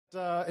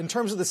In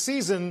terms of the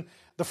season,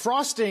 the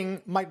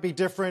frosting might be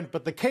different,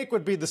 but the cake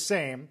would be the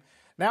same.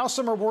 Now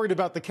some are worried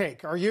about the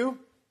cake. Are you?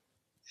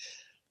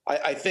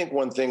 I think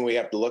one thing we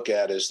have to look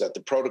at is that the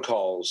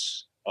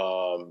protocols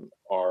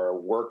are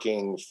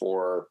working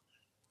for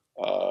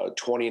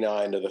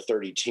 29 of the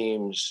 30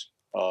 teams,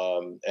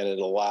 and it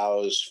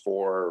allows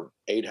for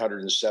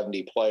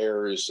 870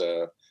 players,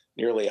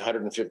 nearly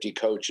 150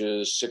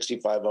 coaches,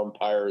 65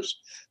 umpires.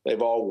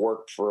 They've all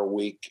worked for a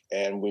week,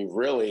 and we've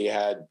really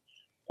had,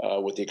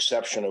 with the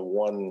exception of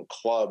one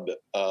club,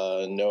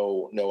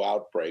 no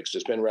outbreaks.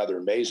 It's been rather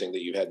amazing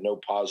that you had no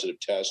positive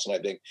tests, and I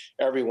think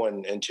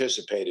everyone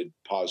anticipated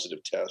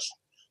positive tests.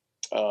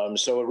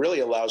 So it really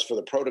allows for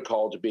the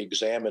protocol to be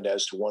examined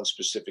as to one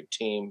specific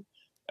team,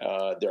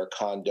 their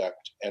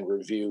conduct and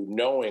review,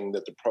 knowing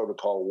that the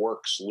protocol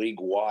works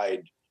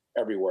league-wide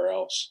everywhere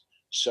else.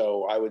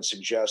 So I would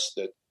suggest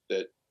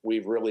that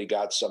we've really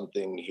got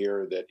something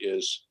here that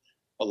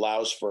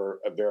allows for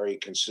a very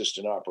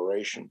consistent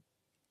operation.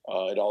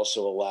 It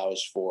also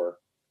allows for,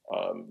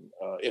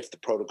 if the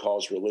protocol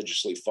is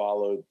religiously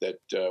followed, that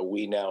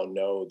we now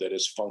know that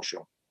it's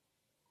functional.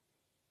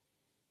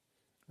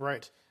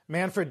 Right.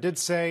 Manfred did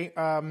say,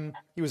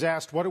 he was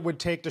asked what it would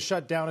take to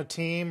shut down a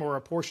team or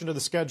a portion of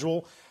the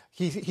schedule.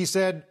 He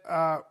said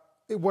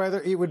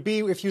whether it would be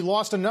if you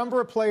lost a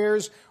number of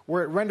players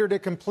where it rendered it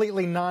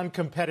completely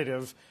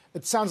non-competitive.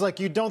 It sounds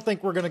like you don't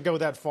think we're going to go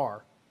that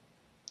far.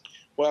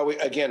 Well, we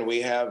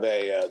have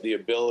the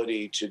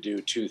ability to do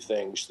two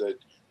things. That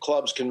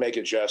clubs can make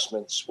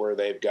adjustments where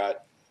they've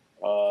got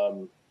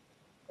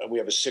we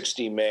have a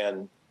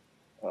 60-man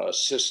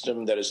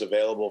system that is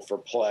available for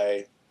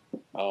play,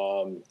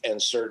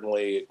 and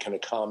certainly it can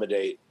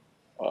accommodate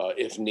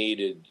if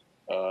needed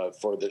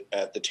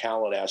at the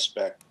talent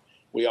aspect.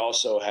 We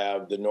also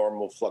have the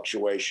normal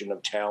fluctuation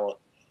of talent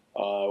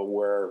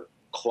where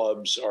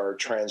clubs are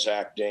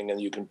transacting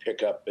and you can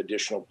pick up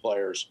additional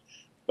players.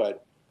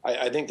 But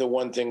I think the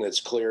one thing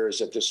that's clear is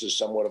that this is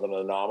somewhat of an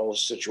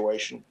anomalous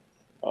situation.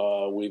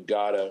 We've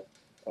got a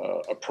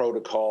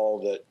protocol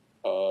that,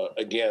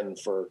 again,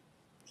 for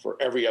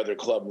every other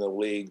club in the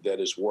league that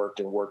has worked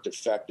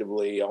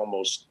effectively,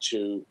 almost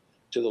to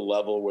the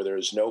level where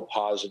there's no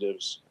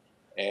positives.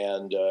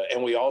 And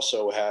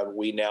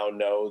we now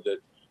know that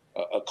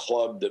a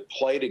club that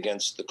played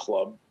against the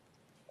club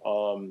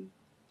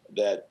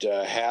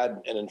that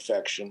had an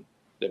infection,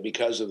 that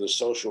because of the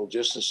social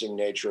distancing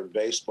nature of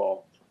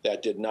baseball,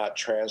 that did not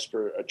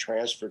transfer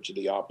to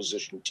the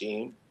opposition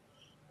team.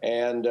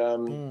 And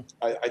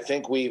I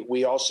think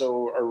we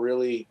also are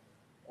really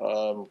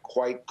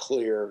quite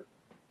clear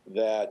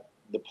that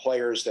the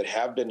players that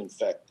have been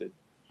infected,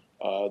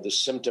 the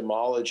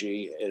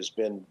symptomology has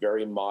been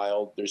very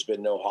mild. There's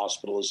been no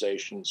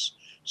hospitalizations.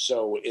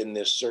 So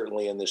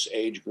certainly in this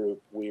age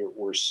group,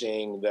 we're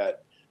seeing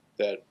that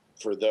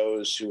for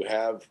those who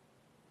have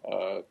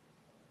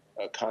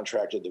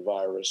contracted the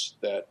virus,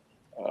 that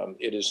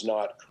it has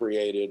not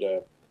created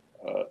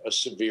a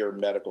severe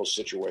medical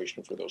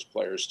situation for those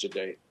players to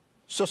date.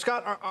 So,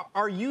 Scott,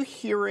 are you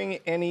hearing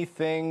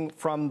anything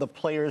from the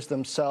players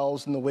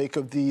themselves in the wake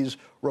of these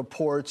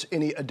reports,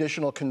 any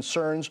additional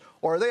concerns?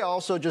 Or are they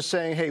also just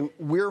saying, hey,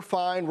 we're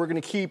fine,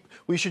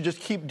 we should just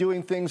keep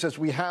doing things as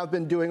we have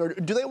been doing? Or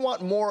do they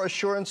want more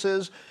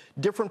assurances,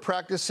 different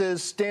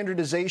practices,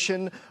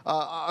 standardization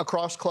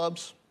across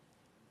clubs?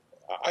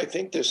 I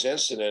think this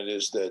incident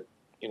is that,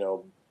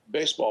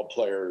 baseball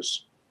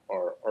players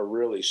are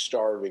really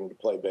starving to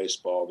play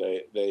baseball.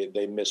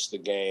 They miss the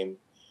game.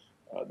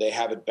 They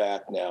have it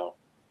back now.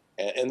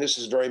 And this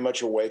is very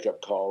much a wake-up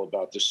call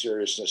about the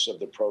seriousness of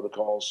the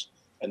protocols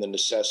and the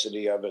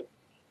necessity of it.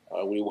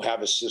 We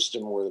have a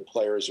system where the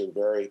players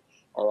are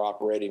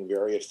operating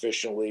very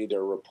efficiently.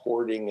 They're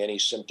reporting any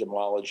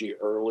symptomology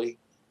early.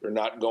 They're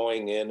not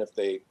going in if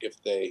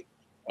they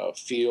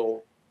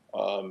feel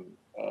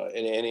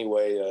in any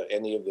way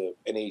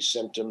any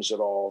symptoms at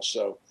all.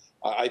 So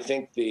I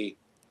think the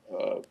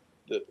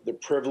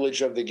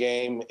privilege of the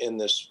game in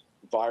this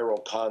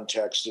viral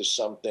context is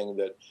something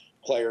that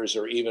players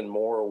are even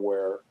more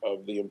aware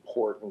of, the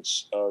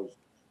importance of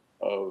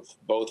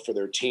both for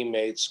their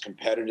teammates'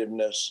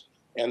 competitiveness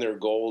and their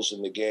goals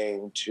in the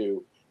game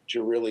to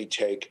really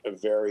take a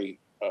very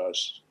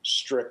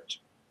strict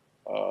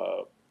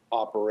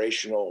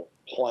operational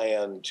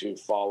plan to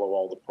follow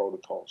all the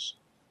protocols.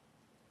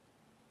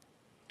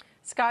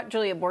 Scott,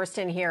 Julia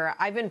Borston here.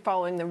 I've been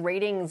following the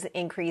ratings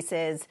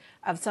increases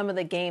of some of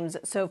the games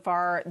so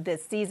far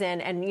this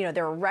season, and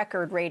there are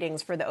record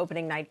ratings for the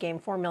opening night game,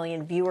 4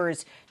 million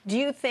viewers. Do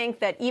you think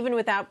that even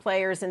without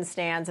players in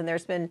stands, and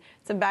there's been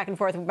some back and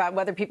forth about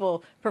whether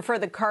people prefer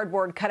the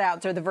cardboard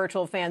cutouts or the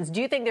virtual fans, do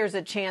you think there's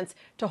a chance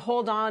to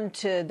hold on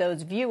to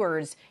those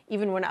viewers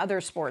even when other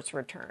sports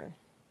return?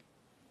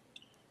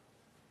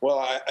 Well,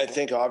 I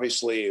think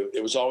obviously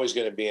it was always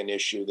going to be an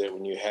issue that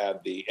when you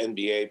had the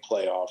NBA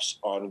playoffs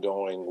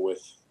ongoing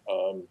with,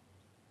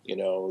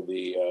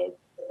 the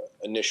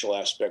initial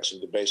aspects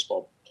of the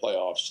baseball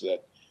playoffs,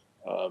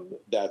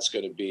 that's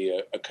going to be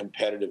a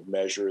competitive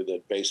measure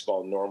that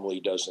baseball normally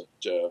doesn't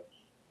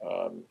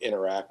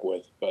interact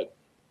with. But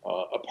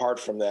apart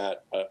from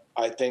that,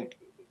 I think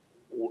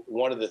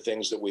one of the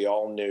things that we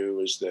all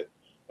knew is that,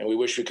 and we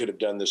wish we could have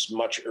done this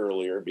much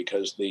earlier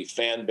because the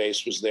fan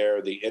base was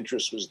there, the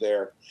interest was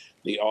there,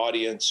 the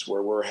audience,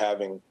 where we're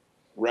having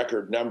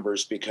record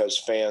numbers because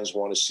fans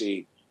want to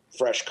see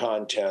fresh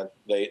content.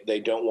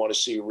 They don't want to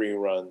see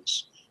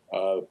reruns.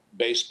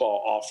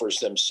 Baseball offers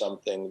them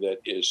something that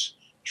is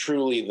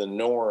truly the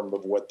norm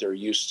of what they're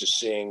used to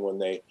seeing when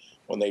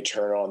they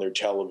turn on their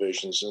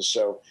televisions. And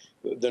so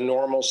the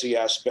normalcy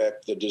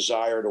aspect, the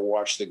desire to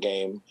watch the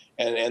game,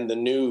 and the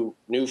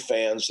new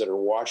fans that are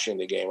watching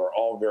the game are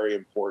all very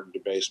important to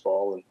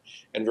baseball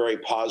and very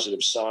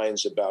positive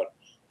signs about,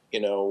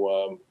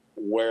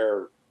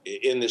 where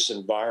in this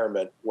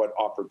environment, what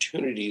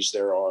opportunities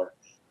there are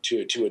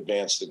to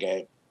advance the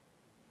game.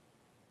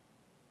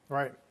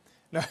 Right.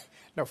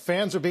 No,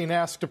 fans are being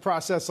asked to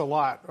process a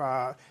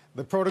lot.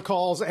 The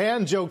protocols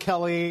and Joe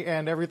Kelly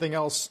and everything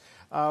else.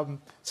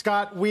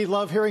 Scott, we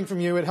love hearing from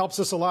you. It helps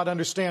us a lot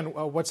understand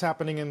what's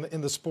happening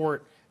in the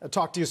sport.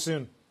 Talk to you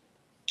soon.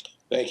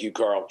 Thank you,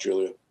 Carl,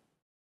 Julia.